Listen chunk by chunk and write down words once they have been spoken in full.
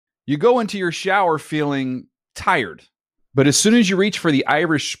You go into your shower feeling tired, but as soon as you reach for the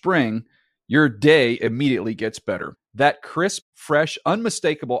Irish Spring, your day immediately gets better. That crisp, fresh,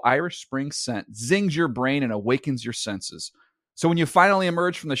 unmistakable Irish Spring scent zings your brain and awakens your senses. So when you finally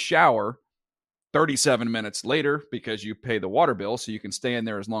emerge from the shower 37 minutes later, because you pay the water bill so you can stay in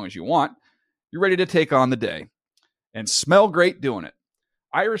there as long as you want, you're ready to take on the day and smell great doing it.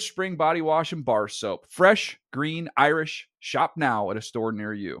 Irish Spring Body Wash and Bar Soap. Fresh, green, Irish. Shop now at a store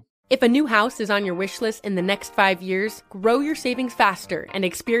near you. If a new house is on your wish list in the next 5 years, grow your savings faster and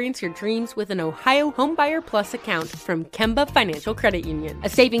experience your dreams with an Ohio Homebuyer Plus account from Kemba Financial Credit Union. A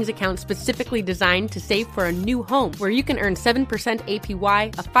savings account specifically designed to save for a new home, where you can earn 7%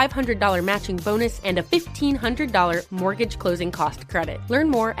 APY, a $500 matching bonus, and a $1,500 mortgage closing cost credit. Learn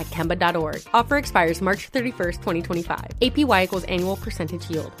more at Kemba.org. Offer expires March 31st, 2025. APY equals annual percentage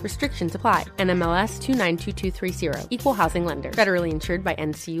yield. Restrictions apply. NMLS 292230. Equal housing lender. Federally insured by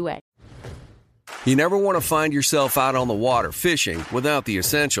NCUA. You never want to find yourself out on the water fishing without the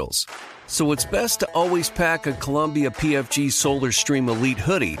essentials. So it's best to always pack a Columbia PFG Solar Stream Elite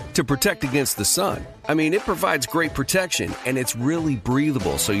hoodie to protect against the sun. I mean, it provides great protection, and it's really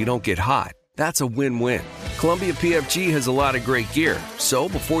breathable so you don't get hot. That's a win-win. Columbia PFG has a lot of great gear. So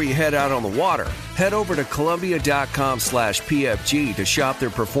before you head out on the water, head over to Columbia.com/PFG to shop their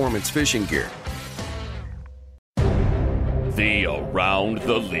performance fishing gear. The Around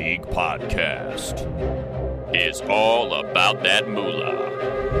the League podcast is all about that moolah.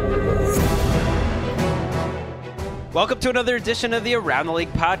 Welcome to another edition of the Around the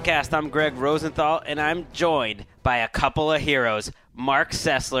League podcast. I'm Greg Rosenthal, and I'm joined by a couple of heroes, Mark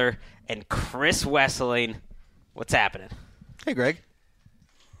Sessler and Chris Wesseling. What's happening? Hey, Greg.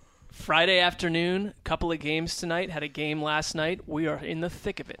 Friday afternoon, couple of games tonight, had a game last night. We are in the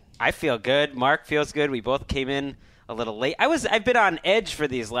thick of it. I feel good. Mark feels good. We both came in a little late. I've been on edge for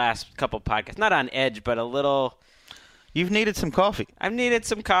these last couple podcasts. Not on edge, but a little. You've needed some coffee. I've needed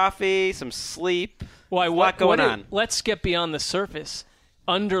some coffee, some sleep. Why? What going on? Let's get beyond the surface.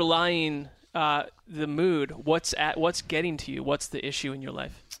 Underlying the mood. What's getting to you? What's the issue in your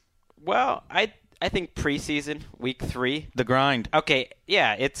life? Well, I think preseason, week 3. The grind. Okay,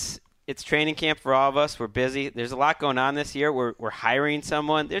 yeah, it's training camp for all of us. We're busy. There's a lot going on this year. We're hiring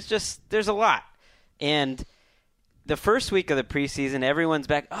someone. There's a lot. And the first week of the preseason, everyone's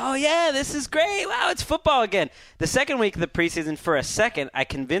back. Oh, yeah, this is great. Wow, it's football again. The second week of the preseason, for a second, I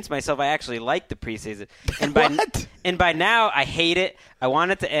convinced myself I actually liked the preseason. And by now, I hate it. I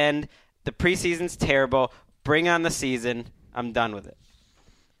want it to end. The preseason's terrible. Bring on the season. I'm done with it.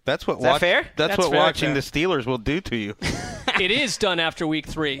 That's what. Is that fair? That's what watching the Steelers will do to you. It is done after week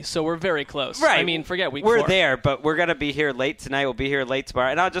 3, so we're very close. Right. I mean, forget week 4. We're there, but we're going to be here late tonight. We'll be here late tomorrow,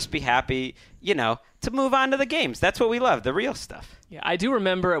 and I'll just be happy, to move on to the games. That's what we love, the real stuff. Yeah, I do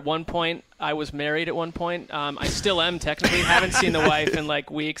remember at one point, I was married at one point. I still am, technically. Haven't seen the wife in,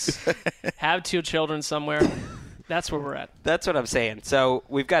 weeks. Have 2 children somewhere. That's where we're at. That's what I'm saying. So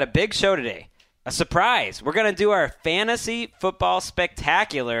we've got a big show today. A surprise. We're going to do our Fantasy Football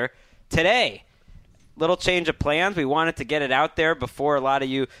Spectacular today. Little change of plans. We wanted to get it out there before a lot of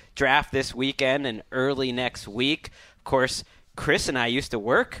you draft this weekend and early next week. Of course, Chris and I used to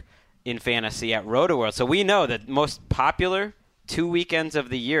work in fantasy at RotoWorld, so we know the most popular 2 weekends of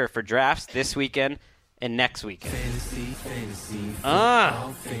the year for drafts, this weekend and next weekend. Fantasy.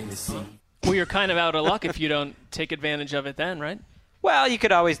 Well, you're kind of out of luck if you don't take advantage of it then, right? Well, you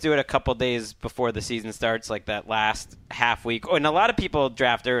could always do it a couple days before the season starts, like that last half week. And a lot of people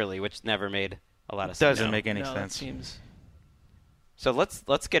draft early, which never made a lot of sense. Doesn't make any sense. Seems... So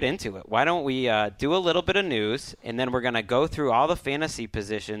let's get into it. Why don't we do a little bit of news, and then we're going to go through all the fantasy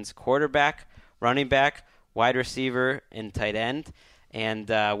positions, quarterback, running back, wide receiver, and tight end. And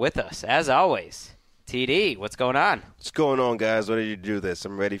with us, as always, TD, what's going on? What's going on, guys? Ready to do this?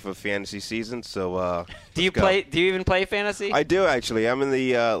 I'm ready for fantasy season. So, do you even play fantasy? I do, actually. I'm in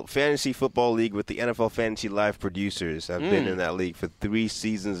the fantasy football league with the NFL Fantasy Live producers. I've been in that league for 3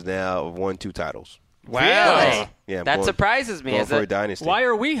 seasons now. I've won 2 titles. Wow. Really? Yeah. That surprises me. Going for a dynasty. Why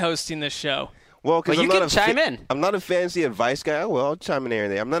are we hosting this show? Well, you can chime in. I'm not a fantasy advice guy. Well, I'll chime in here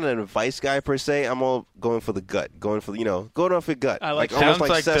and there. I'm not an advice guy per se. I'm all going for the gut, going off your gut. I like almost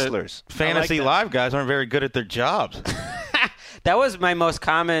like Sessler's. The fantasy live guys aren't very good at their jobs. That was my most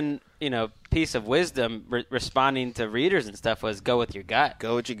common, piece of wisdom responding to readers and stuff was go with your gut.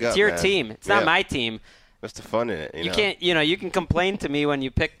 Go with your gut. It's your man. team. It's not my team. That's the fun in it. You can't, you can complain to me when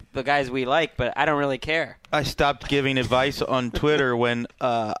you pick the guys we like, but I don't really care. I stopped giving advice on Twitter when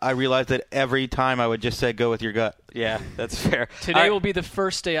I realized that every time I would just say go with your gut. Yeah, that's fair. Today will be the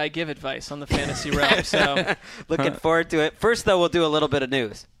first day I give advice on the fantasy realm, so looking forward to it. First, though, we'll do a little bit of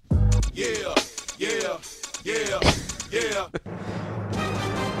news. Yeah, yeah, yeah, yeah.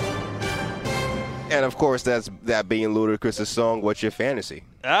 And of course, that being Ludacris' song, "What's Your Fantasy?"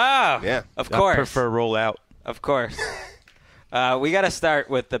 Oh, Yeah. of course. I prefer Roll Out. Of course. We got to start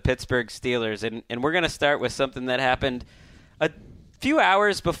with the Pittsburgh Steelers, and we're going to start with something that happened a few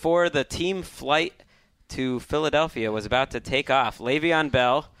hours before the team flight to Philadelphia was about to take off. Le'Veon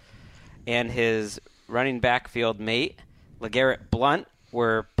Bell and his running backfield mate, LeGarrette Blount,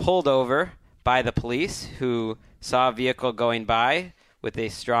 were pulled over by the police, who saw a vehicle going by with a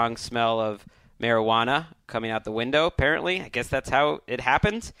strong smell of marijuana coming out the window, apparently. I guess that's how it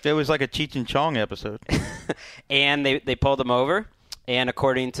happens. It was like a Cheech and Chong episode. And they pulled him over. And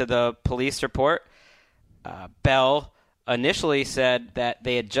according to the police report, Bell initially said that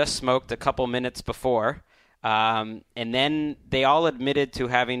they had just smoked a couple minutes before. And then they all admitted to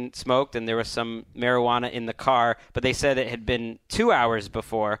having smoked, and there was some marijuana in the car. But they said it had been 2 hours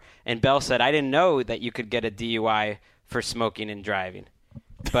before. And Bell said, I didn't know that you could get a DUI for smoking and driving.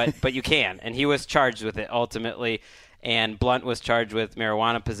 But you can. And he was charged with it ultimately. And Blount was charged with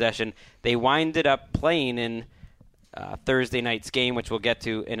marijuana possession. They winded up playing in Thursday night's game, which we'll get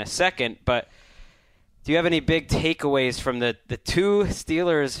to in a second. But do you have any big takeaways from the two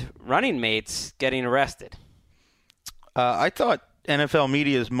Steelers running mates getting arrested? I thought NFL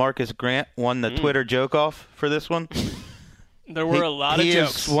Media's Marcus Grant won the Twitter joke-off for this one. There were a lot of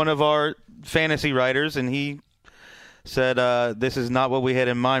jokes. He is one of our fantasy writers, and he said this is not what we had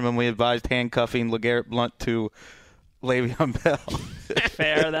in mind when we advised handcuffing LeGarrette Blount to Le'Veon Bell.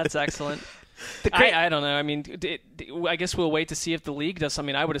 Fair, that's excellent. I don't know. I mean, I guess we'll wait to see if the league does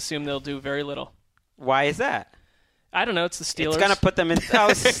something. I would assume they'll do very little. Why is that? I don't know. It's the Steelers. It's going to put them in.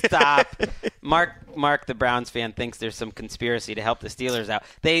 Oh, stop. Mark, the Browns fan, thinks there's some conspiracy to help the Steelers out.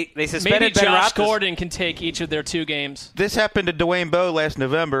 They suspended Maybe Ben Josh Roethlisberger. Gordon can take each of their 2 games. This happened to Dwayne Bowe last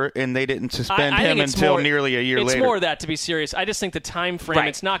November, and they didn't suspend I him think until nearly a year later. It's more that, to be serious. I just think the time frame, Right.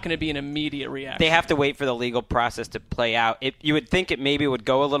 it's not going to be an immediate reaction. They have to wait for the legal process to play out. You would think it maybe would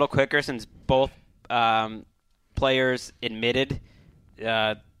go a little quicker since both players admitted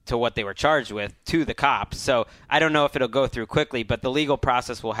to what they were charged with to the cops. So I don't know if it'll go through quickly, but the legal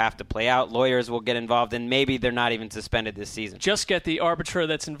process will have to play out. Lawyers will get involved, and maybe they're not even suspended this season. Just get the arbiter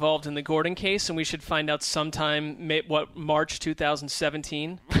that's involved in the Gordon case, and we should find out sometime, March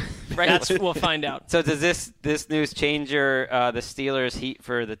 2017? Right. We'll find out. So does this news change the Steelers' heat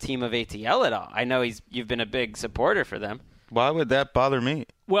for the team of ATL at all? I know you've been a big supporter for them. Why would that bother me?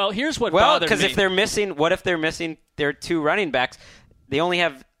 Well, here's what bothered me. Because if they're missing their 2 running backs? They only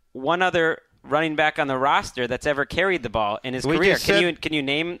have one other running back on the roster that's ever carried the ball in his career. Can you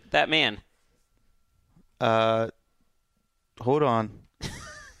name that man? Hold on.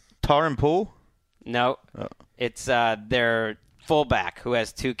 Tarin Poole? No. Oh. It's their fullback who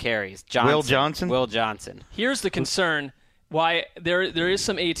has 2 carries. Will Johnson? Will Johnson. Here's the concern. Why there is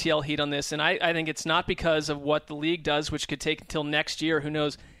some ATL heat on this, and I think it's not because of what the league does, which could take until next year, who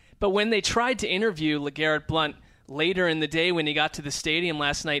knows. But when they tried to interview LeGarrette Blount later in the day when he got to the stadium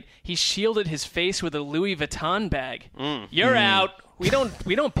last night, he shielded his face with a Louis Vuitton bag. You're out. We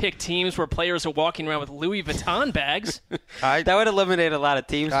don't pick teams where players are walking around with Louis Vuitton bags. That would eliminate a lot of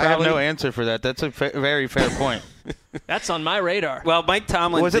teams. I probably. have no answer for that. That's a very fair point. That's on my radar. Well, Mike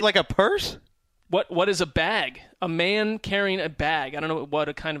Tomlin. Was it like a purse? What is a bag? A man carrying a bag. I don't know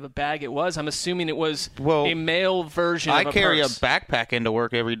what kind of a bag it was. I'm assuming it was a male version of a purse. I carry a backpack into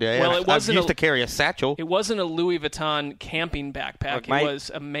work every day. Well, I used to carry a satchel. It wasn't a Louis Vuitton camping backpack. It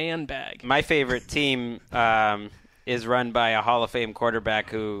was a man bag. My favorite team is run by a Hall of Fame quarterback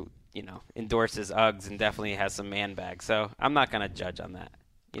who, endorses Uggs and definitely has some man bags. So I'm not going to judge on that.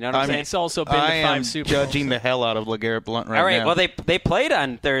 You know what I'm saying? It's also been to 5 Super Bowls. I am judging the hell out of LeGarrette Blount right now. All right, well, they played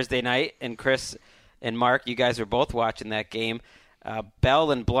on Thursday night, and Chris and Mark, you guys were both watching that game. Bell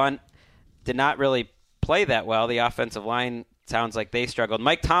and Blount did not really play that well. The offensive line sounds like they struggled.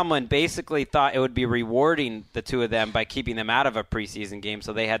 Mike Tomlin basically thought it would be rewarding the 2 of them by keeping them out of a preseason game,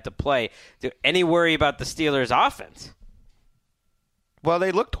 so they had to play. Any worry about the Steelers' offense? Well,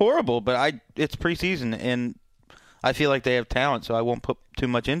 they looked horrible, but it's preseason, and I feel like they have talent, so I won't put too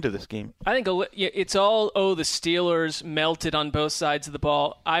much into this game. I think it's all, the Steelers melted on both sides of the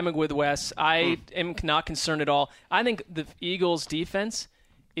ball. I'm with Wes. I am not concerned at all. I think the Eagles' defense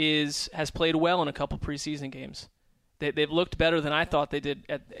has played well in a couple preseason games. They've looked better than I thought they did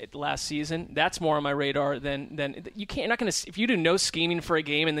at last season. That's more on my radar than you can't. You're not going to, if you do no scheming for a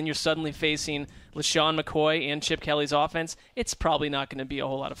game and then you're suddenly facing LaShawn McCoy and Chip Kelly's offense, it's probably not going to be a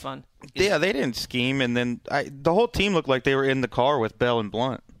whole lot of fun. Yeah, they didn't scheme, and then the whole team looked like they were in the car with Bell and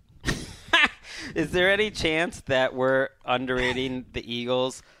Blount. Is there any chance that we're underrating the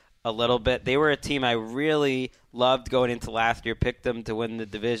Eagles a little bit. They were a team I really loved going into last year, picked them to win the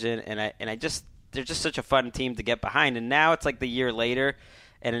division, and they're just such a fun team to get behind. And now it's like the year later,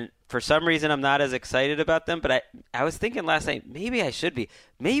 and for some reason I'm not as excited about them, but I was thinking last night, maybe I should be.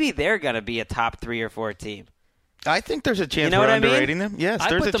 Maybe they're going to be a top 3 or 4 team. I think there's a chance You know we're what I mean? underrating them. Yes, I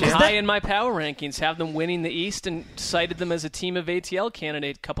there's put a them chance. high in my power rankings, have them winning the East, and cited them as a team of ATL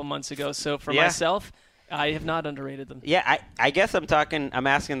candidate a couple months ago. So for myself, I have not underrated them. Yeah, I guess I'm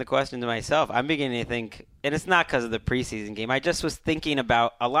asking the question to myself. I'm beginning to think, and it's not because of the preseason game. I just was thinking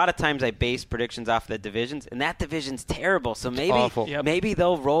about, a lot of times I base predictions off the divisions, and that division's terrible. So maybe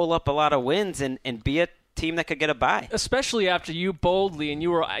they'll roll up a lot of wins and be a team that could get a bye. Especially after you boldly, and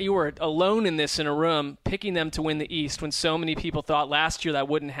you were alone in this in a room, picking them to win the East when so many people thought last year that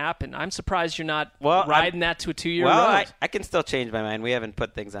wouldn't happen. I'm surprised you're not riding that to a 2-year road. I can still change my mind. We haven't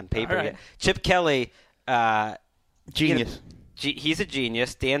put things on paper All right. yet. Chip Kelly, Genius. He's a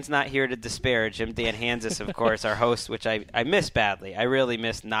genius. Dan's not here to disparage him. Dan Hansis, of course, our host, which I miss badly. I really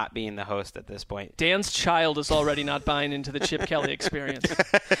miss not being the host at this point. Dan's child is already not buying into the Chip Kelly experience.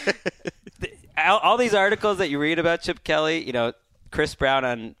 All these articles that you read about Chip Kelly, Chris Brown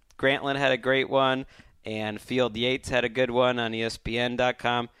on Grantland had a great one, and Field Yates had a good one on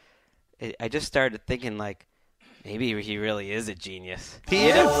ESPN.com. I just started thinking, maybe he really is a genius. He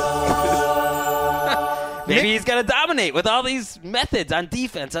is. Maybe he's going to dominate with all these methods on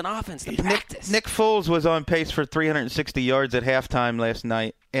defense, on offense, the practice. Nick Foles was on pace for 360 yards at halftime last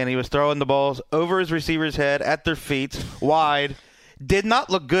night, and he was throwing the balls over his receiver's head, at their feet, wide. Did not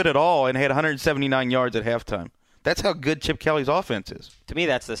look good at all, and had 179 yards at halftime. That's how good Chip Kelly's offense is. To me,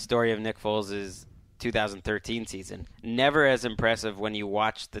 that's the story of Nick Foles' 2013 season. Never as impressive when you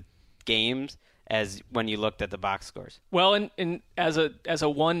watch the games as when you looked at the box scores. Well, and as a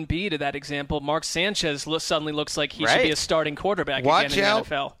 1B to that example, Mark Sanchez suddenly looks like he should be a starting quarterback again in the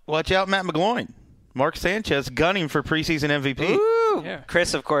NFL. Watch out, Matt McGloin. Mark Sanchez gunning for preseason MVP. Ooh. Yeah.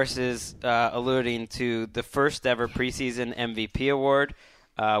 Chris, of course, is alluding to the first ever preseason MVP award,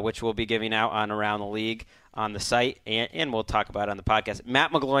 which we'll be giving out on Around the League on the site, and we'll talk about it on the podcast.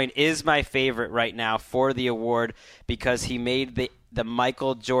 Matt McGloin is my favorite right now for the award because he made the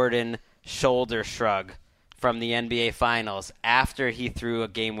Michael Jordan shoulder shrug from the NBA Finals after he threw a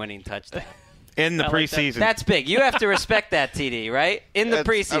game-winning touchdown. In the preseason. That's big. You have to respect that, TD, right? In the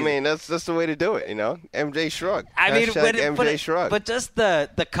preseason. I mean, that's the way to do it, MJ shrug. MJ shrug. But just the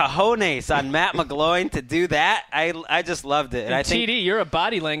cojones on Matt McGloin to do that, I just loved it. And I think, TD, you're a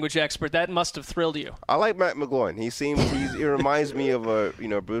body language expert. That must have thrilled you. I like Matt McGloin. He reminds me of a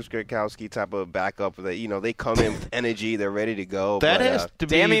Bruce Gronkowski type of backup that they come in with energy, they're ready to go. That has to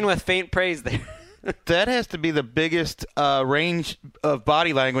be damning with faint praise there. That has to be the biggest range of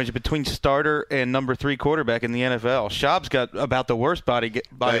body language between starter and number 3 quarterback in the NFL. Schaub's got about the worst body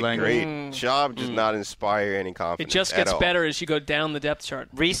language. Great. Schaub does not inspire any confidence. It just gets better as you go down the depth chart.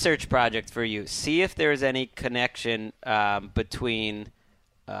 Research project for you. See if there's any connection between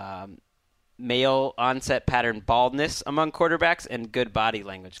male onset pattern baldness among quarterbacks and good body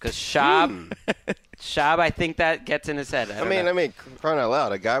language. Because Schaub, I think that gets in his head. I mean, crying out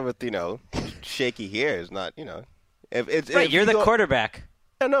loud, a guy with shaky hair is not, If you're the quarterback.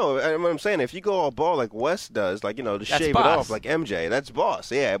 I know. What I'm saying, if you go all ball like Wes does, to shave boss. it off like MJ, that's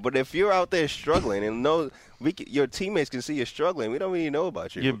boss. Yeah, but if you're out there struggling and your teammates can see you're struggling, we don't really know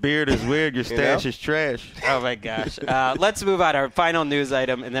about you. Your beard is weird. Your stash is trash. Oh, my gosh. Let's move on. Our final news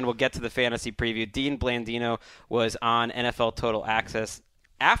item, and then we'll get to the fantasy preview. Dean Blandino was on NFL Total Access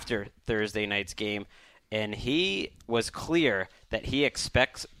after Thursday night's game, and he was clear that he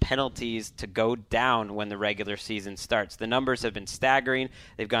expects penalties to go down when the regular season starts. The numbers have been staggering.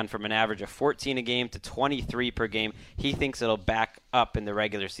 They've gone from an average of 14 a game to 23 per game. He thinks it'll back up in the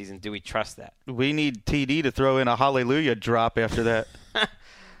regular season. Do we trust that? We need TD to throw in a hallelujah drop after that.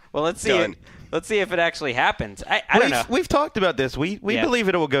 Well, let's see. Let's see if it actually happens. I don't know. We've talked about this. We believe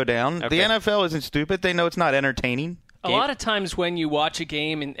it will go down. Okay. The NFL isn't stupid. They know it's not entertaining. A lot of times when you watch a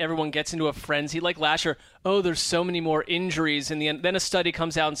game and everyone gets into a frenzy, like last year, there's so many more injuries, and then a study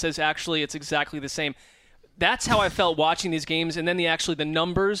comes out and says, actually, it's exactly the same. That's how I felt watching these games, and then the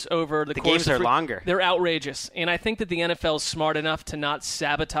numbers over the course games are longer. They're outrageous, and I think that the NFL is smart enough to not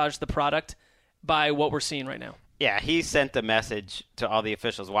sabotage the product by what we're seeing right now. Yeah, he sent a message to all the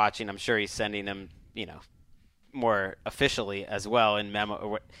officials watching. I'm sure he's sending them, more officially as well in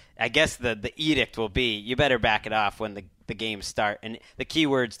memo. I guess the edict will be you better back it off when the games start. And the key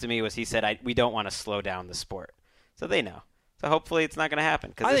words to me was he said we don't want to slow down the sport. So they know. So hopefully it's not going to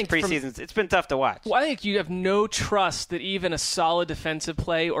happen because this preseason it's been tough to watch. Well, I think you have no trust that even a solid defensive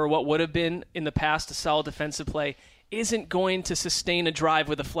play or what would have been in the past a solid defensive play isn't going to sustain a drive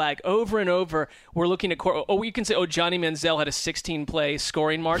with a flag. Over and over, we're looking at you can say, Johnny Manziel had a 16-play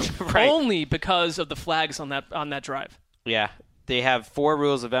scoring march Right. only because of the flags on that drive. Yeah. They have 4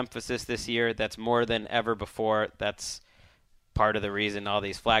 rules of emphasis this year. That's more than ever before. That's part of the reason all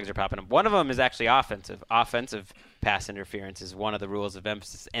these flags are popping up. One of them is actually offensive. Offensive pass interference is one of the rules of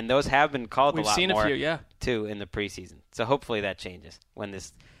emphasis. And those have been called We've a lot seen more, a few, yeah. too, in the preseason. So hopefully that changes when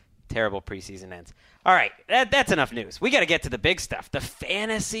this terrible preseason ends. All right, that's enough news. We got to get to the big stuff, the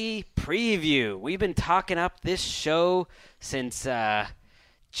fantasy preview. We've been talking up this show since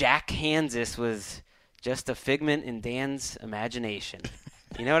Jack Hansis was just a figment in Dan's imagination.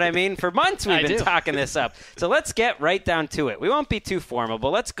 You know what I mean? For months we've been talking this up. So let's get right down to it. We won't be too formal,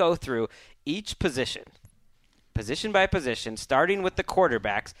 but let's go through each position by position, starting with the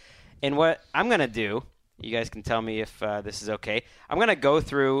quarterbacks. And what I'm going to do, you guys can tell me if this is okay. I'm going to go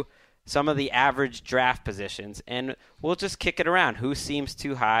through some of the average draft positions, and we'll just kick it around. Who seems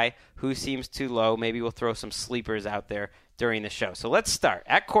too high? Who seems too low? Maybe we'll throw some sleepers out there during the show. So let's start.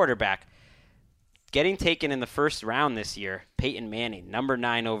 At quarterback, getting taken in the first round this year, Peyton Manning, number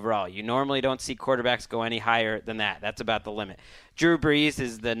 9 overall. You normally don't see quarterbacks go any higher than that. That's about the limit. Drew Brees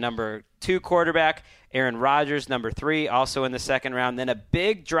is the number 2 quarterback. Aaron Rodgers, number 3, also in the second round. Then a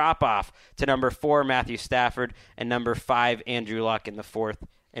big drop-off to number 4, Matthew Stafford, and number 5, Andrew Luck in the 4th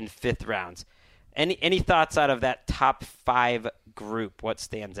and 5th rounds. Any thoughts out of that top 5 group? What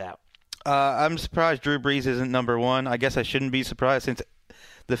stands out? I'm surprised Drew Brees isn't number 1. I guess I shouldn't be surprised since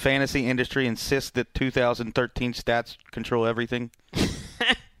the fantasy industry insists that 2013 stats control everything.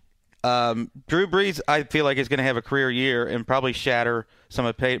 Drew Brees, I feel like, is going to have a career year and probably shatter some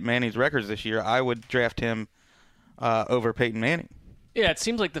of Peyton Manning's records this year. I would draft him over Peyton Manning. Yeah, it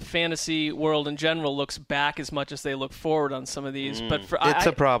seems like the fantasy world in general looks back as much as they look forward on some of these. But it's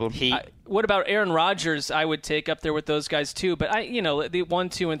a problem. What about Aaron Rodgers? I would take up there with those guys too. But the 1,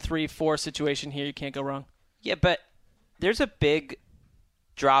 2, and 3, 4 situation here, you can't go wrong. Yeah, but there's a big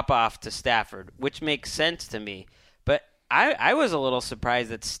drop off to Stafford, which makes sense to me. But I was a little surprised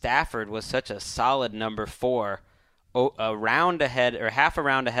that Stafford was such a solid number 4, a round ahead or half a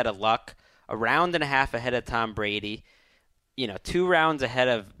round ahead of Luck, a round and a half ahead of Tom Brady. 2 rounds ahead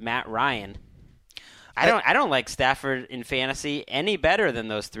of Matt Ryan. I don't like Stafford in fantasy any better than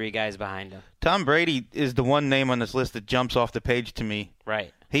those 3 guys behind him. Tom Brady is the one name on this list that jumps off the page to me.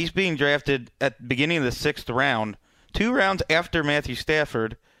 Right. He's being drafted at the beginning of the 6th round, 2 rounds after Matthew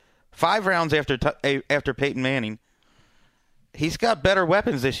Stafford, 5 rounds after Peyton Manning. He's got better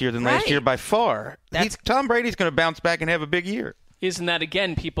weapons this year than last year by far. Tom Brady's going to bounce back and have a big year. Isn't that,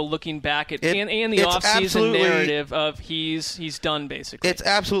 again, people looking back at and the offseason narrative of he's done, basically? It's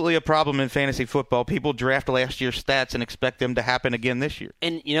absolutely a problem in fantasy football. People draft last year's stats and expect them to happen again this year.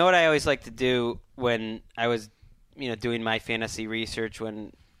 And you know what I always like to do when I was doing my fantasy research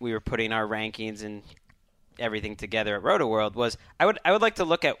when we were putting our rankings and everything together at RotoWorld was I would like to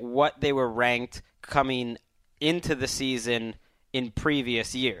look at what they were ranked coming into the season in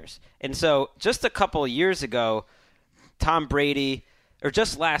previous years. And so just a couple of years ago, Tom Brady, or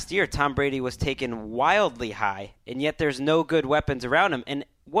just last year, Tom Brady was taken wildly high, and yet there's no good weapons around him. And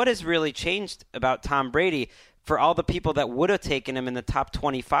what has really changed about Tom Brady for all the people that would have taken him in the top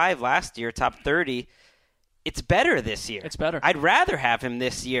 25 last year, top 30, it's better this year. It's better. I'd rather have him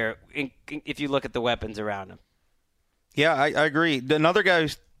this year if you look at the weapons around him. Yeah, I agree. Another guy who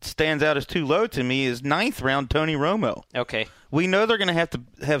stands out as too low to me is 9th round Tony Romo. Okay. We know they're going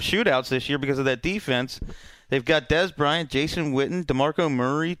to have shootouts this year because of that defense. They've got Dez Bryant, Jason Witten, DeMarco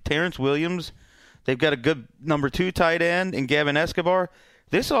Murray, Terrence Williams. They've got a good number 2 tight end in Gavin Escobar.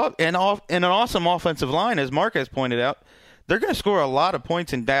 And an awesome offensive line, as Mark has pointed out. They're going to score a lot of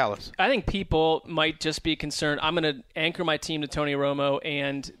points in Dallas. I think people might just be concerned. I'm going to anchor my team to Tony Romo,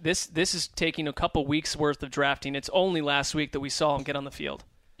 and this is taking a couple weeks' worth of drafting. It's only last week that we saw him get on the field.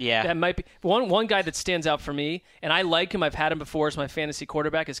 Yeah. That might be one guy that stands out for me, and I like him. I've had him before as my fantasy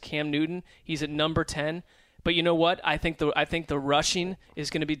quarterback, is Cam Newton. He's at number 10. But you know what? I think the rushing is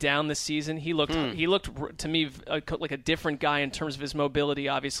going to be down this season. He looked to me like a different guy in terms of his mobility,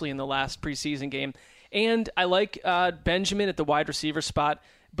 obviously, in the last preseason game. And I like Benjamin at the wide receiver spot,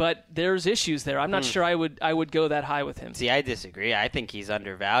 but there's issues there. I'm not sure I would go that high with him. See, I disagree. I think he's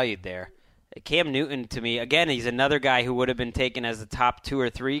undervalued there. Cam Newton, to me, again, he's another guy who would have been taken as the top 2 or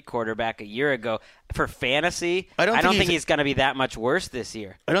 3 quarterback a year ago. For fantasy, I don't think he's going to be that much worse this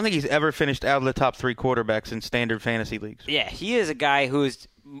year. I don't think he's ever finished out of the top 3 quarterbacks in standard fantasy leagues. Yeah, he is a guy who's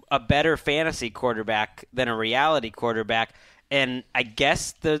a better fantasy quarterback than a reality quarterback, and I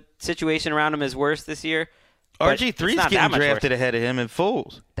guess the situation around him is worse this year. RG3's getting drafted ahead of him in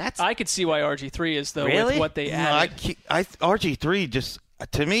fools. I could see why RG3 is, though, Really? with what they added. RG3 just,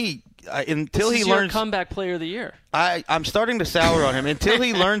 to me, until this he is learns. Your comeback player of the year. I'm starting to sour on him. Until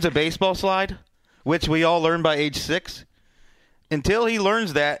he learns a baseball slide, which we all learned by age 6, until he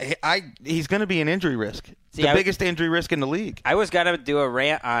learns that, he's going to be an injury risk. The biggest injury risk in the league. I was going to do a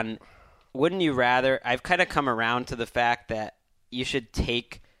rant on, wouldn't you rather, I've kind of come around to the fact that you should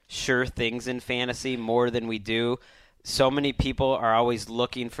take sure things in fantasy more than we do. So many people are always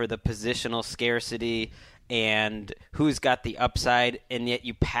looking for the positional scarcity and who's got the upside, and yet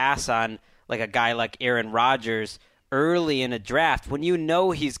you pass on like a guy like Aaron Rodgers early in a draft when you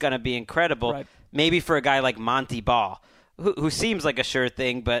know he's going to be incredible. Right. Maybe for a guy like Monty Ball, who seems like a sure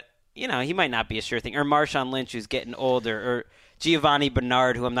thing, but he might not be a sure thing. Or Marshawn Lynch, who's getting older, or Giovanni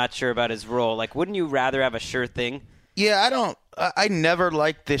Bernard, who I'm not sure about his role. Like, wouldn't you rather have a sure thing? Yeah, I never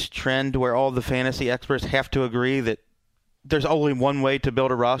liked this trend where all the fantasy experts have to agree that there's only one way to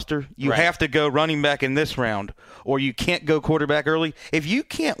build a roster. You have to go running back in this round, or you can't go quarterback early. If you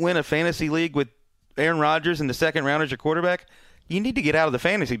can't win a fantasy league with Aaron Rodgers in the second round as your quarterback, you need to get out of the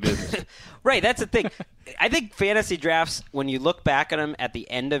fantasy business. Right, that's the thing. I think fantasy drafts, when you look back at them at the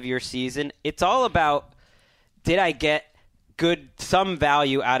end of your season, it's all about, did I get some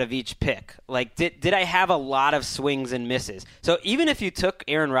value out of each pick? Like, did I have a lot of swings and misses? So even if you took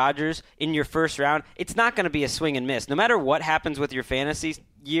Aaron Rodgers in your first round, it's not going to be a swing and miss. No matter what happens with your fantasy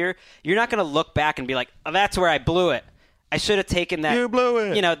year, you're not going to look back and be like, oh, that's where I blew it. I should have taken that. You blew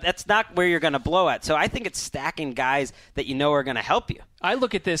it. That's not where you're going to blow at. So I think it's stacking guys that you know are going to help you. I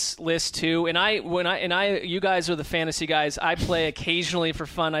look at this list too, and you guys are the fantasy guys. I play occasionally for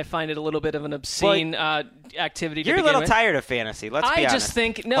fun. I find it a little bit of an obscene activity. You're a little tired of fantasy. Let's be honest. I just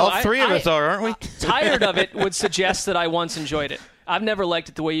think all three of us are, aren't we? Tired of it would suggest that I once enjoyed it. I've never liked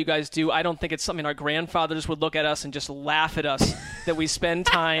it the way you guys do. I don't think it's something our grandfathers would look at us and just laugh at us that we spend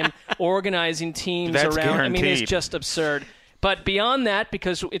time organizing teams That's around. guaranteed. I mean, it's just absurd. But beyond that,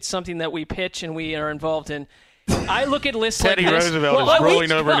 because it's something that we pitch and we are involved in, I look at lists Teddy like this. Roosevelt is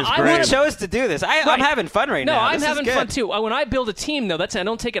rolling over in his grave. We chose to do this. I'm having fun right now. No, I'm This is having good. fun too. When I build a team, though, I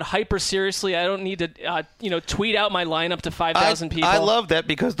don't take it hyper seriously. I don't need to, tweet out my lineup to 5,000 people. I love that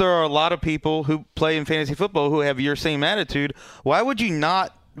because there are a lot of people who play in fantasy football who have your same attitude. Why would you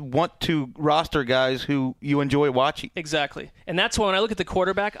not want to roster guys who you enjoy watching? Exactly. And that's why when I look at the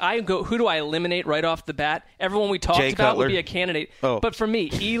quarterback, I go, who do I eliminate right off the bat? Everyone we talked Jay about Cutler. would be a candidate. Oh. But for me,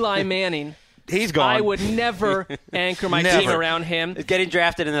 Eli Manning, he's gone. I would never anchor my Never. team around him. Getting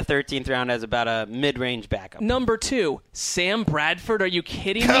drafted in the 13th round as about a mid-range backup. Number 2, Sam Bradford. Are you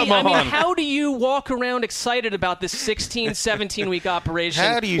kidding Come me? I mean, on. how do you walk around excited about this 16, 17-week operation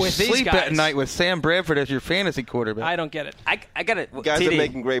How do you with these sleep guys? at night with Sam Bradford as your fantasy quarterback? I don't get it. I got it. Guys are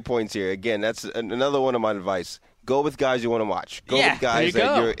making great points here. Again, that's another one of my advice. Go with guys you want to watch. Go with guys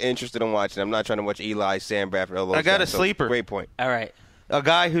that you're interested in watching. I'm not trying to watch Eli, Sam Bradford, all those I got guys. a sleeper. Great point. All right. A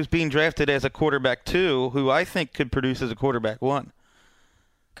guy who's being drafted as a quarterback 2, who I think could produce as a quarterback 1.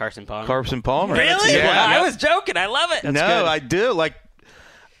 Carson Palmer. Carson Palmer. Really? Yeah. I was joking. I love it. No, I do.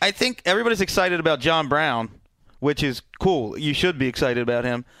 I think everybody's excited about John Brown, which is cool. You should be excited about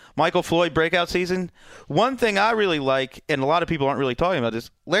him. Michael Floyd breakout season. One thing I really like, and a lot of people aren't really talking about this,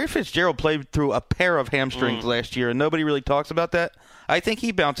 Larry Fitzgerald played through a pair of hamstrings last year, and nobody really talks about that. I think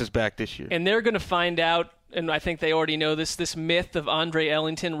he bounces back this year. And they're going to find out, and I think they already know this myth of Andre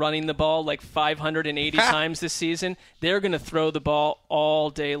Ellington running the ball like 580 times this season. They're going to throw the ball all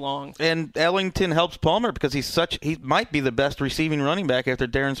day long. And Ellington helps Palmer because he might be the best receiving running back after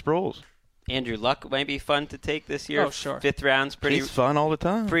Darren Sproles. Andrew Luck might be fun to take this year. Oh, sure. 5th round's He's fun all the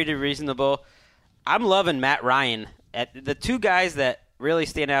time. Pretty reasonable. I'm loving Matt Ryan. The 2 guys that really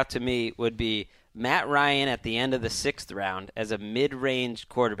stand out to me would be Matt Ryan at the end of the 6th round as a mid-range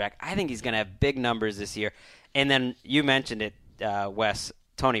quarterback. I think he's going to have big numbers this year. And then you mentioned it, Wes,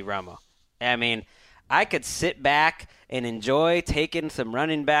 Tony Romo. I mean, I could sit back and enjoy taking some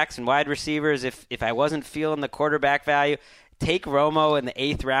running backs and wide receivers if I wasn't feeling the quarterback value. Take Romo in the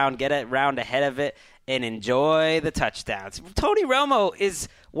 8th round, get a round ahead of it, and enjoy the touchdowns. Tony Romo is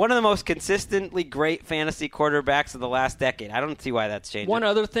one of the most consistently great fantasy quarterbacks of the last decade. I don't see why that's changing. One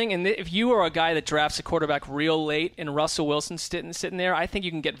other thing, and if you are a guy that drafts a quarterback real late and Russell Wilson's sitting there, I think you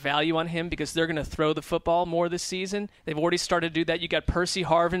can get value on him because they're going to throw the football more this season. They've already started to do that. You got Percy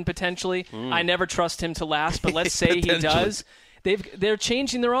Harvin potentially. I never trust him to last, but let's say he does. They're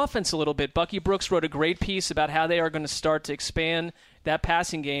changing their offense a little bit. Bucky Brooks wrote a great piece about how they are going to start to expand that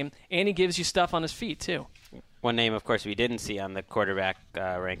passing game, and he gives you stuff on his feet too. One name, of course, we didn't see on the quarterback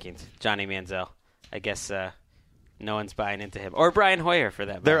rankings, Johnny Manziel. I guess No one's buying into him. Or Brian Hoyer, for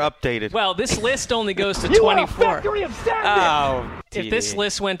that They're matter. updated. Well, this list only goes to 24. Oh, If this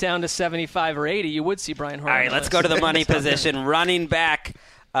list went down to 75 or 80, you would see Brian Hoyer. All right, let's go to the money position. Running back.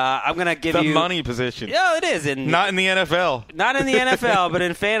 I'm going to give the you... money position. Yeah, it is. Not in the NFL. Not in the NFL, but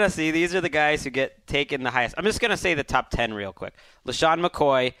in fantasy, these are the guys who get taken the highest. I'm just going to say the top 10 real quick. LaShawn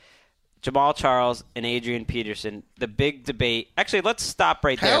McCoy, Jamal Charles, and Adrian Peterson. The big debate. Actually, let's stop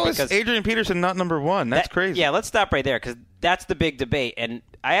right there. How is Adrian Peterson not number one? That's crazy. Yeah, let's stop right there because that's the big debate. And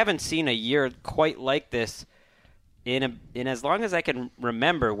I haven't seen a year quite like this in as long as I can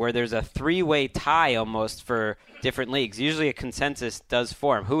remember, where there's a three-way tie almost for different leagues. Usually a consensus does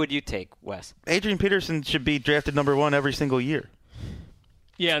form. Who would you take, Wes? Adrian Peterson should be drafted number one every single year.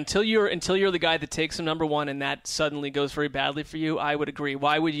 Yeah, until you're the guy that takes him number one and that suddenly goes very badly for you, I would agree.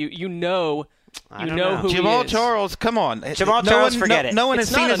 Why would you? You know who Jamal he is. Charles, come on. Jamal Charles, forget it. No one It's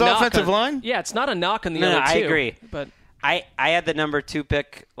has seen not his a knock offensive on- line? Yeah, it's not a knock on the No, other two. I agree. But I had the number 2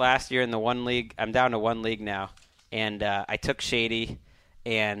 pick last year in the one league. I'm down to one league now. And I took Shady.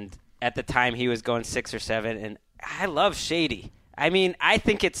 And at the time, he was going 6 or 7. And I love Shady. I mean, I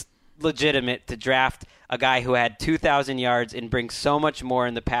think it's legitimate to draft a guy who had 2,000 yards and brings so much more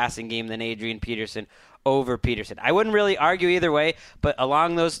in the passing game than Adrian Peterson over Peterson. I wouldn't really argue either way, but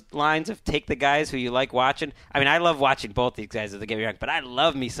along those lines of take the guys who you like watching. I mean, I love watching both these guys, don't get me wrong, but I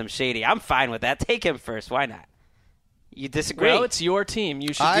love me some Shady. I'm fine with that. Take him first. Why not? You disagree? Well, it's your team.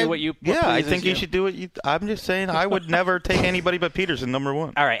 You should do what you. Yeah, I think you you should do what you. I'm just saying, I would never take anybody but Peterson number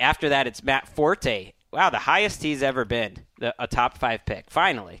one. All right. After that, it's Matt Forte. Wow, the highest he's ever been, a top 5 pick.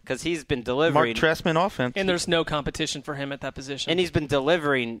 Finally, because he's been delivering. Mark Trestman offense, and there's no competition for him at that position. And he's been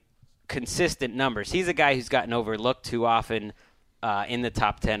delivering consistent numbers. He's a guy who's gotten overlooked too often in the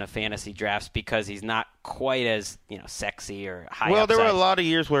top 10 of fantasy drafts because he's not quite as sexy or high. Well, upside. there were a lot of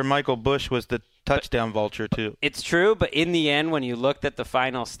years where Michael Bush was the touchdown vulture too. It's true, but in the end, when you looked at the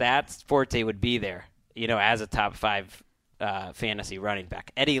final stats, Forte would be there, as a top 5 fantasy running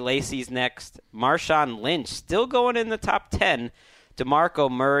back. Eddie Lacy's next. Marshawn Lynch still going in the top 10. DeMarco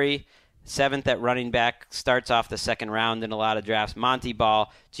Murray, 7th at running back, starts off the second round in a lot of drafts. Monty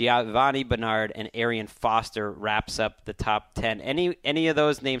Ball, Giovanni Bernard, and Arian Foster wraps up the top 10. Any of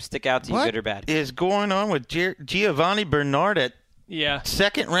those names stick out to you, good or bad? What is going on with Giovanni Bernard at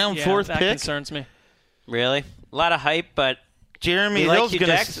second round, 4th that pick? concerns me. Really? A lot of hype, but Jeremy Hill's going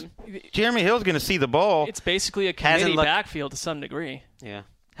to see the ball. It's basically a committee backfield to some degree. Yeah.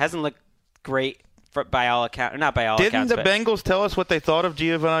 Hasn't looked great by all accounts. Not by all accounts. Didn't the Bengals tell us what they thought of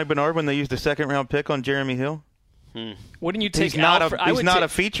Giovanni Bernard when they used the second round pick on Jeremy Hill? Wouldn't you take He's not a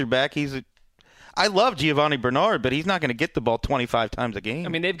feature back. I love Giovanni Bernard, but he's not going to get the ball 25 times a game. I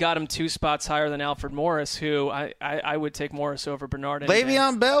mean, they've got him 2 spots higher than Alfred Morris, who I would take Morris over Bernard.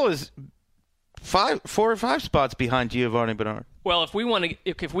 Le'Veon Bell is 4 or 5 spots behind Giovanni Bernard. Well, if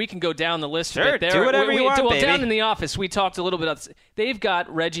we can go down the list sure, a bit there, do whatever you want, well, baby. down in the office, we talked a little bit about this. They've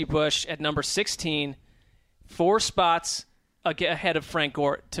got Reggie Bush at number 16, 4 spots ahead of Frank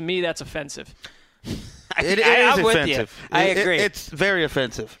Gore. To me, that's offensive. It is offensive. I agree. It's very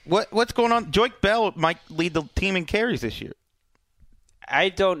offensive. What's going on? Joique Bell might lead the team in carries this year. I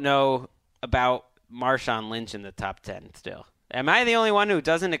don't know about Marshawn Lynch in the top 10 still. Am I the only one who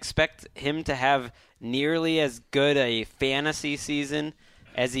doesn't expect him to have nearly as good a fantasy season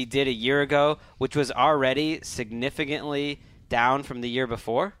as he did a year ago, which was already significantly down from the year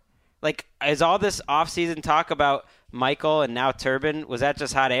before? Like, is all this offseason talk about Michael and now Turbin, was that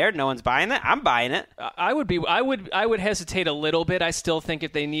just hot air? No one's buying that? I'm buying it. I would hesitate a little bit. I still think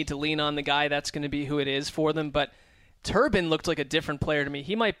if they need to lean on the guy, that's going to be who it is for them. But Turbin looked like a different player to me.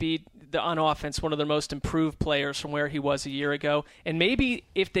 He might be, on offense, one of the most improved players from where he was a year ago. And maybe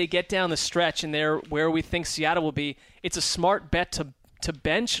if they get down the stretch and they're where we think Seattle will be, it's a smart bet to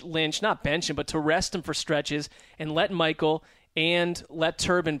bench Lynch, not bench him, but to rest him for stretches and let Michael and let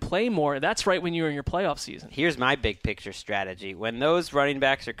Turbin play more. That's right when you're in your playoff season. Here's my big picture strategy. When those running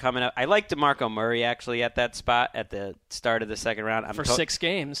backs are coming up, I like DeMarco Murray actually at that spot at the start of the second round. For 6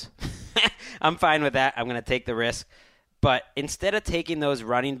 games. I'm fine with that. I'm going to take the risk. But instead of taking those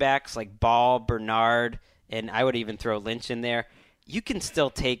running backs like Ball, Bernard, and I would even throw Lynch in there, you can still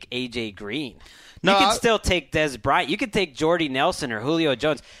take A.J. Green. You can still take Des Bryant. You can take Jordy Nelson or Julio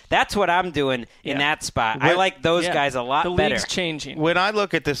Jones. That's what I'm doing in that spot. I like those guys a lot better. The league's changing. When I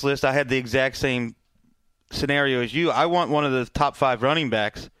look at this list, I had the exact same scenario as you. I want one of the top 5 running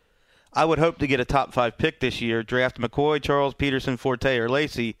backs. I would hope to get a top 5 pick this year. Draft McCoy, Charles, Peterson, Forte, or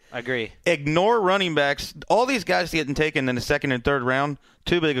Lacy. I agree. Ignore running backs. All these guys getting taken in the second and third round,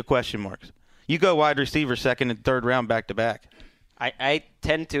 too big of question marks. You go wide receiver second and third round back to back. I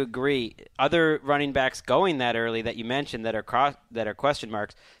tend to agree. Other running backs going that early that you mentioned that are question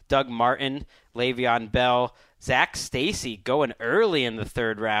marks: Doug Martin, Le'Veon Bell, Zach Stacy going early in the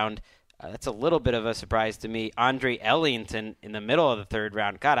third round. That's a little bit of a surprise to me. Andre Ellington in the middle of the third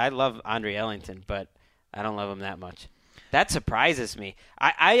round. God, I love Andre Ellington, but I don't love him that much. That surprises me.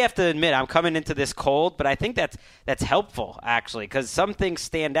 I have to admit, I'm coming into this cold, but I think that's helpful, actually, because some things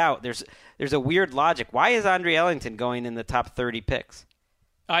stand out. There's a weird logic. Why is Andre Ellington going in the top 30 picks?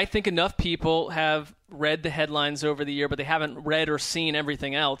 I think enough people have read the headlines over the year, but they haven't read or seen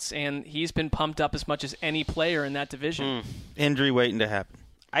everything else, and he's been pumped up as much as any player in that division. Injury waiting to happen.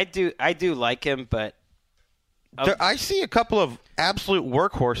 I do like him, but... I see a couple of absolute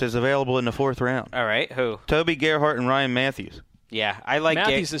workhorses available in the fourth round. All right, who? Toby Gerhart and Ryan Matthews. Yeah, I like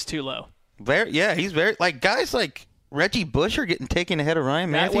Matthews is too low. He's very guys like Reggie Bush are getting taken ahead of Ryan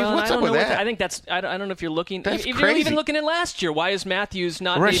Matthews. What's up with that? I think that's. I don't know if you're looking. That's if crazy. you're even looking at last year, why is Matthews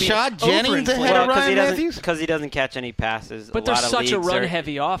not Rashad Jennings ahead of Ryan Matthews? Because he doesn't catch any passes. But there's such a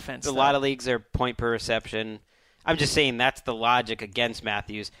run-heavy offense. A lot of leagues are point per reception. I'm just saying that's the logic against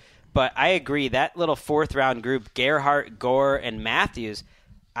Matthews. But I agree, that little fourth-round group, Gerhart, Gore, and Matthews,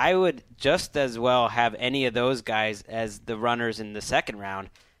 I would just as well have any of those guys as the runners in the second round.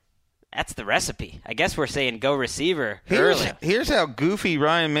 That's the recipe. I guess we're saying go receiver early. Here's how goofy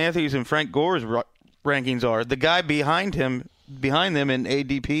Ryan Matthews and Frank Gore's rankings are. The guy behind them in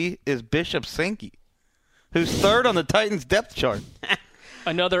ADP is Bishop Sankey, who's third on the Titans depth chart.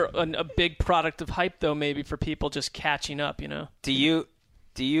 A big product of hype, though, maybe for people just catching up,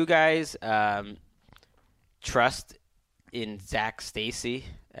 Do you guys trust in Zach Stacy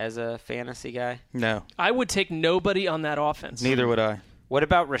as a fantasy guy? No. I would take nobody on that offense. Neither would I. What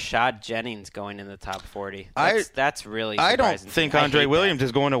about Rashad Jennings going in the top 40? That's really surprising. I don't think Andre Williams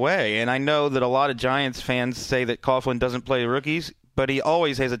is going away, and I know that a lot of Giants fans say that Coughlin doesn't play rookies, but he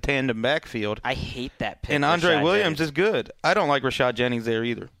always has a tandem backfield. I hate that pick. And Andre Williams is good. I don't like Rashad Jennings there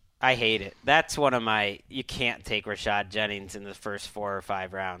either. I hate it. That's one of my – you can't take Rashad Jennings in the first 4 or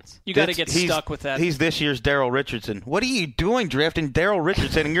 5 rounds. You got to get stuck with that. He's this year's Darrell Richardson. What are you doing drafting Darrell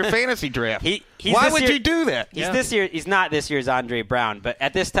Richardson in your fantasy draft? Why would you do that? He's not this year's Andre Brown, but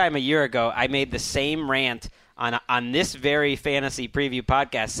at this time a year ago, I made the same rant on this very fantasy preview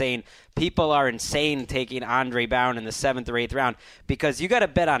podcast saying people are insane taking Andre Brown in the 7th or 8th round because you got to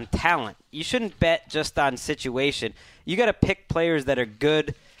bet on talent. You shouldn't bet just on situation. You got to pick players that are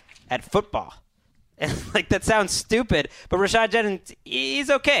good – at football. And that sounds stupid, but Rashad Jennings, he's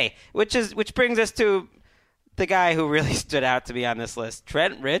okay, which brings us to the guy who really stood out to me on this list,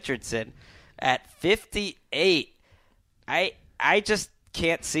 Trent Richardson at 58. I just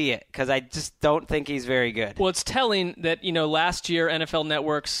can't see it because I just don't think he's very good. Well, it's telling that, last year NFL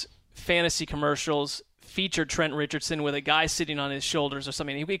Network's fantasy commercials featured Trent Richardson with a guy sitting on his shoulders or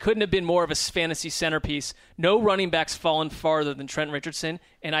something. He couldn't have been more of a fantasy centerpiece. No running back's fallen farther than Trent Richardson,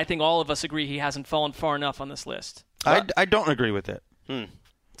 and I think all of us agree he hasn't fallen far enough on this list. I don't agree with that.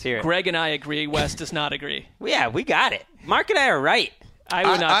 Let's hear it. Greg and I agree. Wes does not agree. Yeah, we got it. Mark and I are right.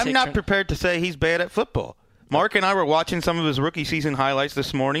 I'm not prepared to say he's bad at football. Mark and I were watching some of his rookie season highlights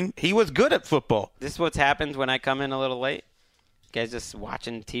this morning. He was good at football. This is what's happened when I come in a little late? You guys just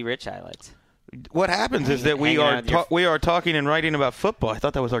watching T. Rich highlights. What happens is that we are talking and writing about football. I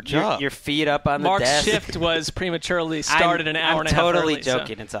thought that was our job. Your feet up on Mark's the desk. Mark's shift was prematurely started an hour and a half early. I'm totally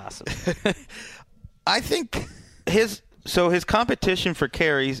joking. So. It's awesome. I think his competition for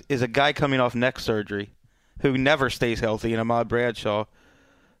carries is a guy coming off neck surgery who never stays healthy in Ahmad Bradshaw.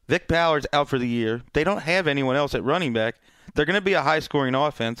 Vic Ballard's out for the year. They don't have anyone else at running back. They're going to be a high-scoring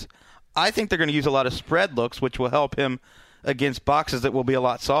offense. I think they're going to use a lot of spread looks, which will help him against boxes that will be a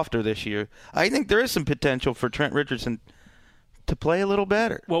lot softer this year. I think there is some potential for Trent Richardson to play a little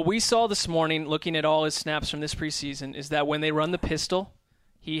better. What we saw this morning, looking at all his snaps from this preseason, is that when they run the pistol,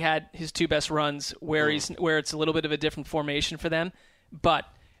 he had his 2 best runs where it's a little bit of a different formation for them. But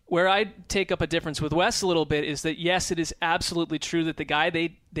where I take up a difference with Wes a little bit is that, yes, it is absolutely true that the guy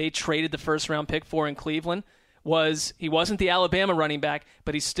they traded the first-round pick for in Cleveland he wasn't the Alabama running back,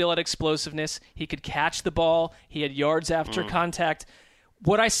 but he still had explosiveness. He could catch the ball. He had yards after contact.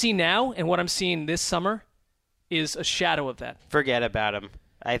 What I see now and what I'm seeing this summer is a shadow of that. Forget about him.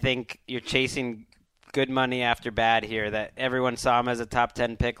 I think you're chasing good money after bad here. That everyone saw him as a top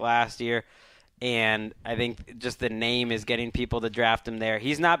 10 pick last year, and I think just the name is getting people to draft him there.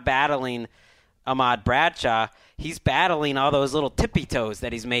 He's not battling Ahmad Bradshaw. He's battling all those little tippy toes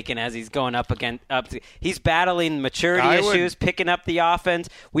that he's making as he's going he's battling maturity issues, picking up the offense.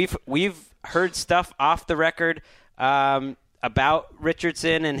 We've heard stuff off the record about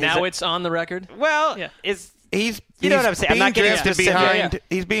Richardson and now it's on the record. Well, yeah. He's You know what I'm saying? I'm not getting specific.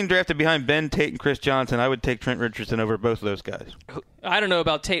 He's being drafted behind Ben Tate and Chris Johnson. I would take Trent Richardson over both of those guys. I don't know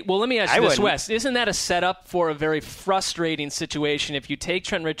about Tate. Well, let me ask you this, Wes. Isn't that a setup for a very frustrating situation if you take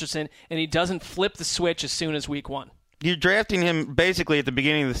Trent Richardson and he doesn't flip the switch as soon as week 1? You're drafting him basically at the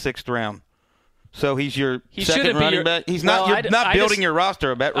beginning of the 6th round. So he's your second running back. He's not. You're not building your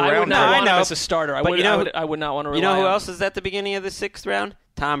roster around. I would not want him as a starter. I would not want to rely on. You know who else is at the beginning of the 6th round?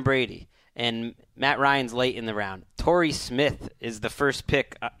 Tom Brady. And Matt Ryan's late in the round. Torrey Smith is the first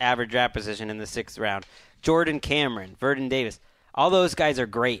pick average draft position in the 6th round. Jordan Cameron, Verdon Davis. All those guys are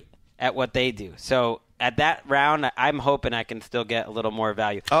great at what they do. So at that round, I'm hoping I can still get a little more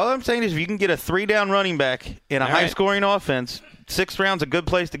value. All I'm saying is if you can get a 3-down running back in a high-scoring offense, 6th round's a good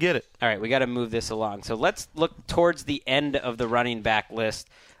place to get it. All right, we got to move this along. So let's look towards the end of the running back list.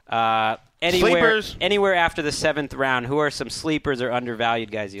 Anywhere after the 7th round, who are some sleepers or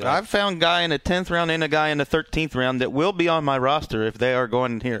undervalued guys you like? I've found a guy in the 10th round and a guy in the 13th round that will be on my roster if they are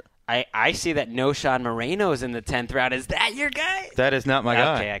going here. I see that Noshan Moreno's in the 10th round. Is that your guy? That is not my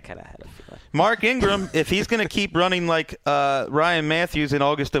guy. Okay, I kind of had a feeling. Mark Ingram, if he's going to keep running like Ryan Matthews in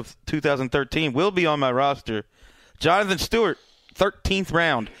August of 2013, will be on my roster. Jonathan Stewart, 13th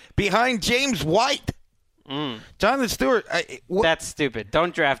round, behind James White. Jonathan Stewart. That's stupid.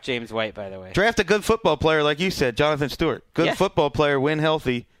 Don't draft James White, by the way. Draft a good football player, like you said, Jonathan Stewart. Good football player, win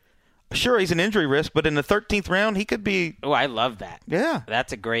healthy. Sure, he's an injury risk, but in the 13th round, he could be. Oh, I love that. Yeah.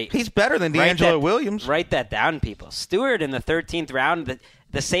 That's a great. He's better than D'Angelo Williams. Write that down, people. Stewart in the 13th round,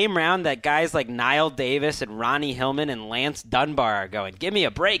 the same round that guys like Niall Davis and Ronnie Hillman and Lance Dunbar are going. Give me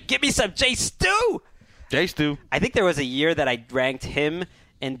a break. Give me some Jay Stu. Jay Stu. I think there was a year that I ranked him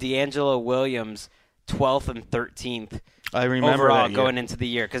and D'Angelo Williams 12th and 13th. I remember overall that going into the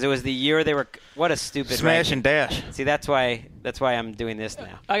year because it was the year they were. What a stupid smash and dash. See, that's why I'm doing this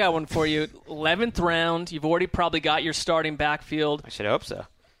now. I got one for you. 11th round. You've already probably got your starting backfield. I should hope so.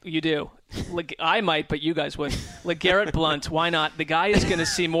 You do. I might, but you guys would. LeGarrette Blount, why not? The guy is going to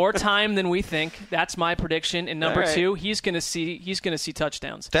see more time than we think. That's my prediction. And number two, he's going to see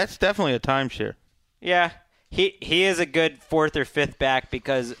touchdowns. That's definitely a timeshare. Yeah, he is a good 4th or 5th back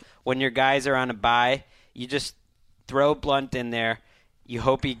because when your guys are on a bye, you just throw Blount in there. You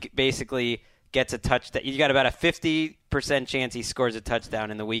hope he basically gets a touchdown. You got about a 50% chance he scores a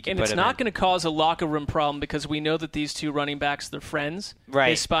touchdown in the week. And it's not going to cause a locker room problem because we know that these two running backs, they're friends.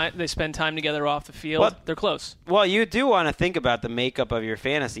 Right. They spend time together off the field. Well, they're close. Well, you do want to think about the makeup of your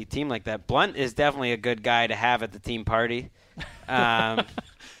fantasy team like that. Blount is definitely a good guy to have at the team party.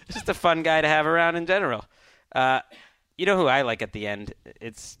 Just a fun guy to have around in general. You know who I like at the end?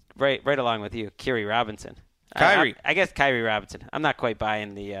 It's right along with you, Kyrie Robinson. I guess Kyrie Robinson. I'm not quite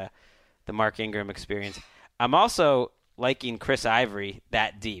buying the Mark Ingram experience. I'm also liking Chris Ivory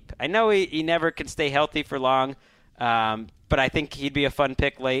that deep. I know he never can stay healthy for long, but I think he'd be a fun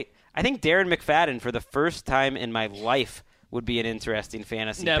pick late. I think Darren McFadden, for the first time in my life, would be an interesting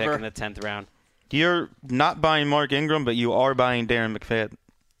fantasy pick in the 10th round. You're not buying Mark Ingram, but you are buying Darren McFadden.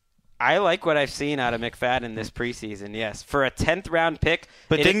 I like what I've seen out of McFadden this preseason, yes. For a 10th round pick.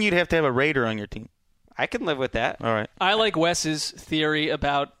 But then you'd have to have a Raider on your team. I can live with that. All right. I like Wes's theory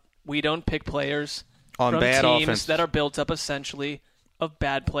about we don't pick players on from bad teams offense that are built up essentially of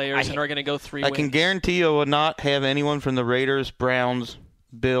bad players and are going to go 3 wins. I can guarantee you will not have anyone from the Raiders, Browns,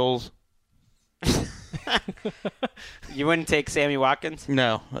 Bills. You wouldn't take Sammy Watkins?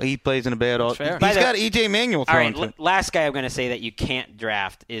 No. He plays in a bad offense. He's got E.J. Manuel throwing. All right, last guy I'm going to say that you can't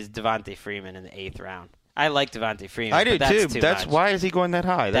draft is Devontae Freeman in the 8th round. I like Devontae Freeman. I do, too. That's why is he going that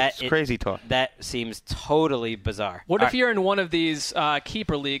high? That's crazy talk. That seems totally bizarre. What if you're in one of these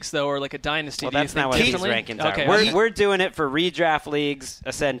keeper leagues, though, or like a dynasty? Well, that's not what these rankings are. Okay. We're doing it for redraft leagues,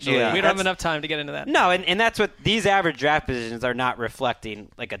 essentially. Yeah. We don't have enough time to get into that. No, and that's what these average draft positions are not reflecting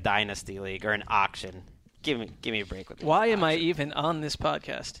like a dynasty league or an auction. Give me a break with that. Why am I even on this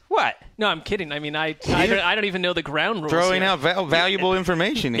podcast? What? No, I'm kidding. I mean, I don't even know the ground rules. Throwing out valuable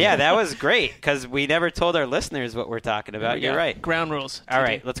information here. Yeah, that was great because we never told our listeners what we're talking about. You're right. Ground rules. All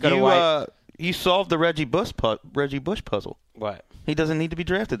right, let's go to White. You solved the Reggie Bush puzzle. What? He doesn't need to be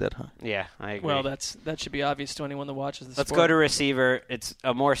drafted that high. Yeah, I agree. Well, that should be obvious to anyone that watches the sport. Let's go to receiver. It's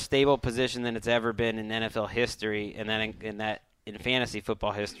a more stable position than it's ever been in NFL history, and then in fantasy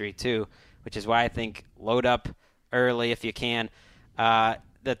football history too, which is why I think load up early if you can.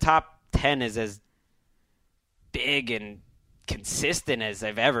 The top 10 is as big and consistent as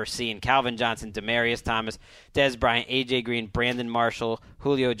I've ever seen. Calvin Johnson, Demaryius Thomas, Dez Bryant, A.J. Green, Brandon Marshall,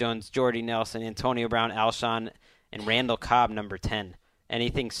 Julio Jones, Jordy Nelson, Antonio Brown, Alshon, and Randall Cobb, number 10.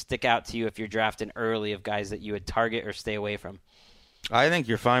 Anything stick out to you if you're drafting early of guys that you would target or stay away from? I think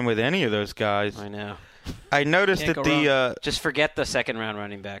you're fine with any of those guys. I know. I noticed that just forget the second-round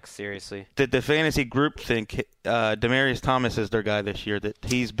running backs, seriously. That the fantasy group think Demaryius Thomas is their guy this year, that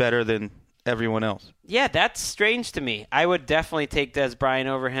he's better than everyone else. Yeah, that's strange to me. I would definitely take Des Bryant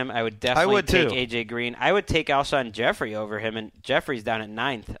over him. I would definitely take A.J. Green. I would take Alshon Jeffrey over him, and Jeffrey's down at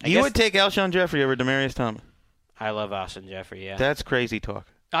 9th. You would take Alshon Jeffrey over Demaryius Thomas? I love Alshon Jeffrey, yeah. That's crazy talk.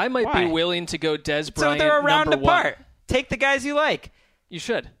 I might be willing to go Des Bryant. So they're a round number apart. 1. Take the guys you like. You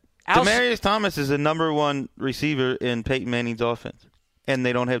should. Demaryius Thomas is the number 1 receiver in Peyton Manning's offense, and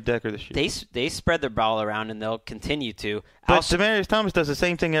they don't have Decker this year. They spread their ball around, and they'll continue to. But Demaryius Thomas does the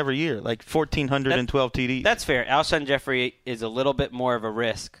same thing every year, like 1,412 TDs. That's fair. Alshon Jeffrey is a little bit more of a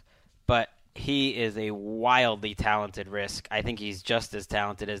risk, but he is a wildly talented risk. I think he's just as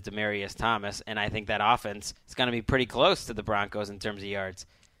talented as Demaryius Thomas, and I think that offense is going to be pretty close to the Broncos in terms of yards.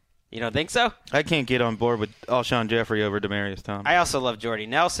 You don't think so? I can't get on board with Alshon Jeffrey over Demaryius Thomas. I also love Jordy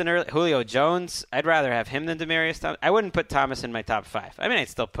Nelson, Julio Jones. I'd rather have him than Demaryius Thomas. I wouldn't put Thomas in my top 5. I mean, I'd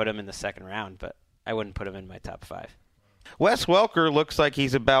still put him in the second round, but I wouldn't put him in my top 5. Wes Welker looks like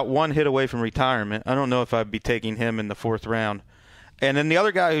he's about 1 hit away from retirement. I don't know if I'd be taking him in the 4th round. And then the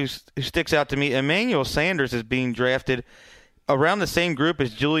other guy who sticks out to me, Emmanuel Sanders, is being drafted around the same group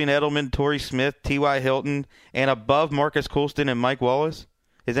as Julian Edelman, Torrey Smith, T.Y. Hilton, and above Marcus Coulston and Mike Wallace.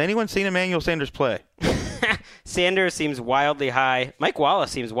 Has anyone seen Emmanuel Sanders play? Sanders seems wildly high. Mike Wallace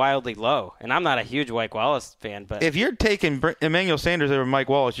seems wildly low, and I'm not a huge Mike Wallace fan. But if you're taking Emmanuel Sanders over Mike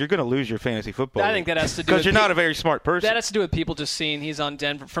Wallace, you're going to lose your fantasy football. I think that has to do because you're not a very smart person. That has to do with people just seeing he's on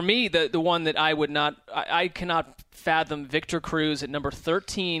Denver. For me, the one that I would not, I cannot fathom Victor Cruz at number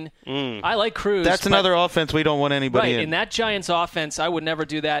 13. I like Cruz. That's another offense we don't want anybody in that Giants offense, I would never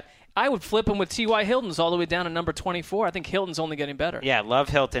do that. I would flip him with T.Y. Hilton's all the way down to number 24. I think Hilton's only getting better. Yeah, love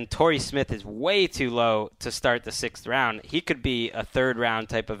Hilton. Torrey Smith is way too low to start the 6th round. He could be a 3rd round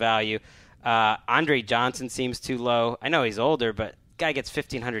type of value. Andre Johnson seems too low. I know he's older, but guy gets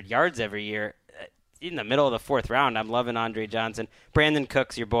 1,500 yards every year. In the middle of the 4th round, I'm loving Andre Johnson. Brandon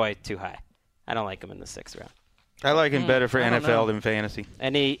Cooks, your boy, too high. I don't like him in the 6th round. I like him better for NFL than fantasy.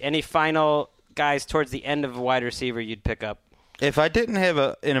 Any final guys towards the end of a wide receiver you'd pick up? If I didn't have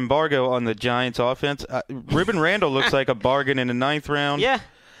an embargo on the Giants offense, Reuben Randall looks like a bargain in the 9th round. Yeah.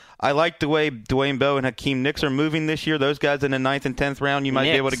 I like the way Dwayne Bowe and Hakeem Nicks are moving this year. Those guys in the 9th and 10th round, you might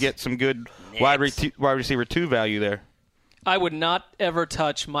be able to get some good wide receiver 2 value there. I would not ever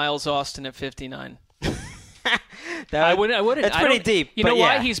touch Miles Austin at 59. I wouldn't. That's pretty deep. You know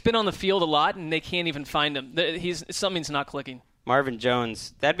why? He's been on the field a lot, and they can't even find him. Something's not clicking. Marvin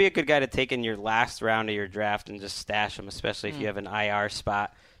Jones, that'd be a good guy to take in your last round of your draft and just stash him, especially if you have an IR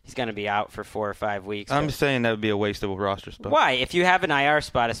spot. He's going to be out for 4 or 5 weeks. I'm saying that would be a waste of a roster spot. Why? If you have an IR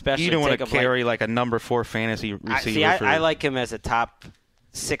spot, especially, you don't want to carry like a number 4 fantasy receiver. I like him as a top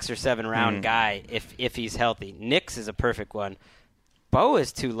 6 or 7 round guy if he's healthy. Nicks is a perfect one. Bo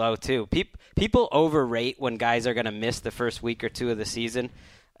is too low too. People overrate when guys are going to miss the first week or 2 of the season.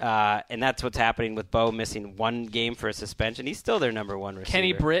 And that's what's happening with Bo missing 1 game for a suspension. He's still their number 1 receiver.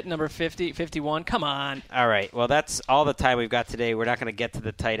 Kenny Britt, number 50, 51. Come on. All right. Well, that's all the time we've got today. We're not going to get to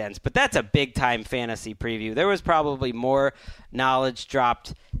the tight ends, but that's a big-time fantasy preview. There was probably more knowledge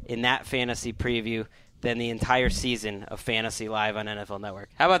dropped in that fantasy preview than the entire season of Fantasy Live on NFL Network.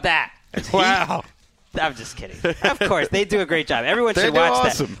 How about that? Wow. I'm just kidding. Of course, they do a great job. Everyone should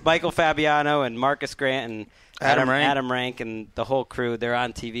watch that. Michael Fabiano and Marcus Grant and Adam Rank and the whole crew. They're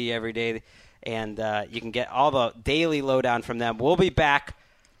on TV every day, and you can get all the daily lowdown from them. We'll be back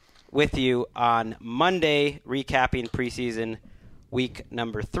with you on Monday, recapping preseason week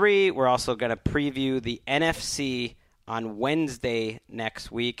number 3. We're also going to preview the NFC on Wednesday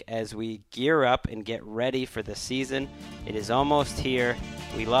next week as we gear up and get ready for the season. It is almost here.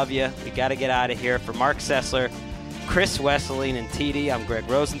 We love you. We got to get out of here. For Mark Sessler, Chris Wesseling, and TD, I'm Greg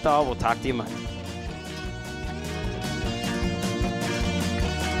Rosenthal. We'll talk to you Monday.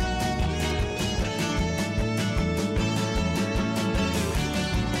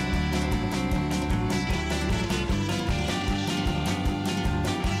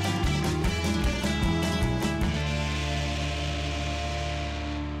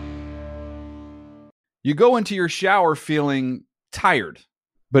 You go into your shower feeling tired,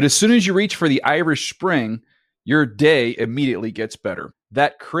 but as soon as you reach for the Irish Spring, your day immediately gets better.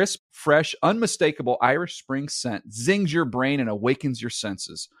 That crisp, fresh, unmistakable Irish Spring scent zings your brain and awakens your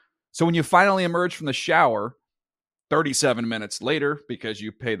senses. So when you finally emerge from the shower, 37 minutes later, because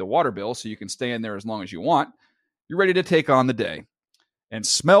you pay the water bill so you can stay in there as long as you want, you're ready to take on the day and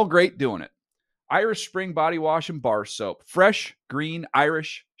smell great doing it. Irish Spring Body Wash and Bar Soap. Fresh, green,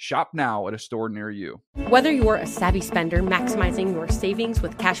 Irish, Shop now at a store near you. Whether you're a savvy spender maximizing your savings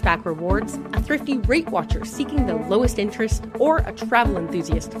with cashback rewards, a thrifty rate watcher seeking the lowest interest, or a travel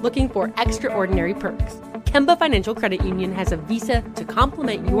enthusiast looking for extraordinary perks, Kemba Financial Credit Union has a visa to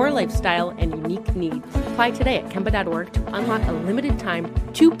complement your lifestyle and unique needs. Apply today at Kemba.org to unlock a limited time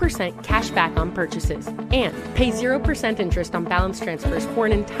 2% cash back on purchases and pay 0% interest on balance transfers for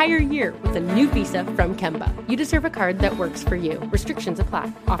an entire year with a new visa from Kemba. You deserve a card that works for you. Restrictions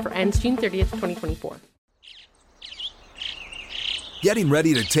apply. Offer ends June 30th, 2024. Getting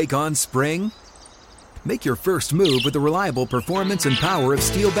ready to take on spring? Make your first move with the reliable performance and power of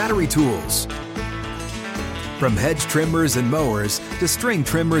Steel battery tools. From hedge trimmers and mowers to string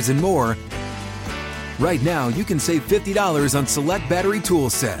trimmers and more, right now you can save $50 on select battery tool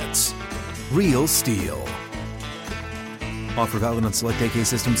sets. Real Steel. Offer valid on select AK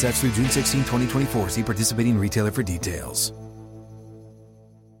system sets through June 16, 2024. See participating retailer for details.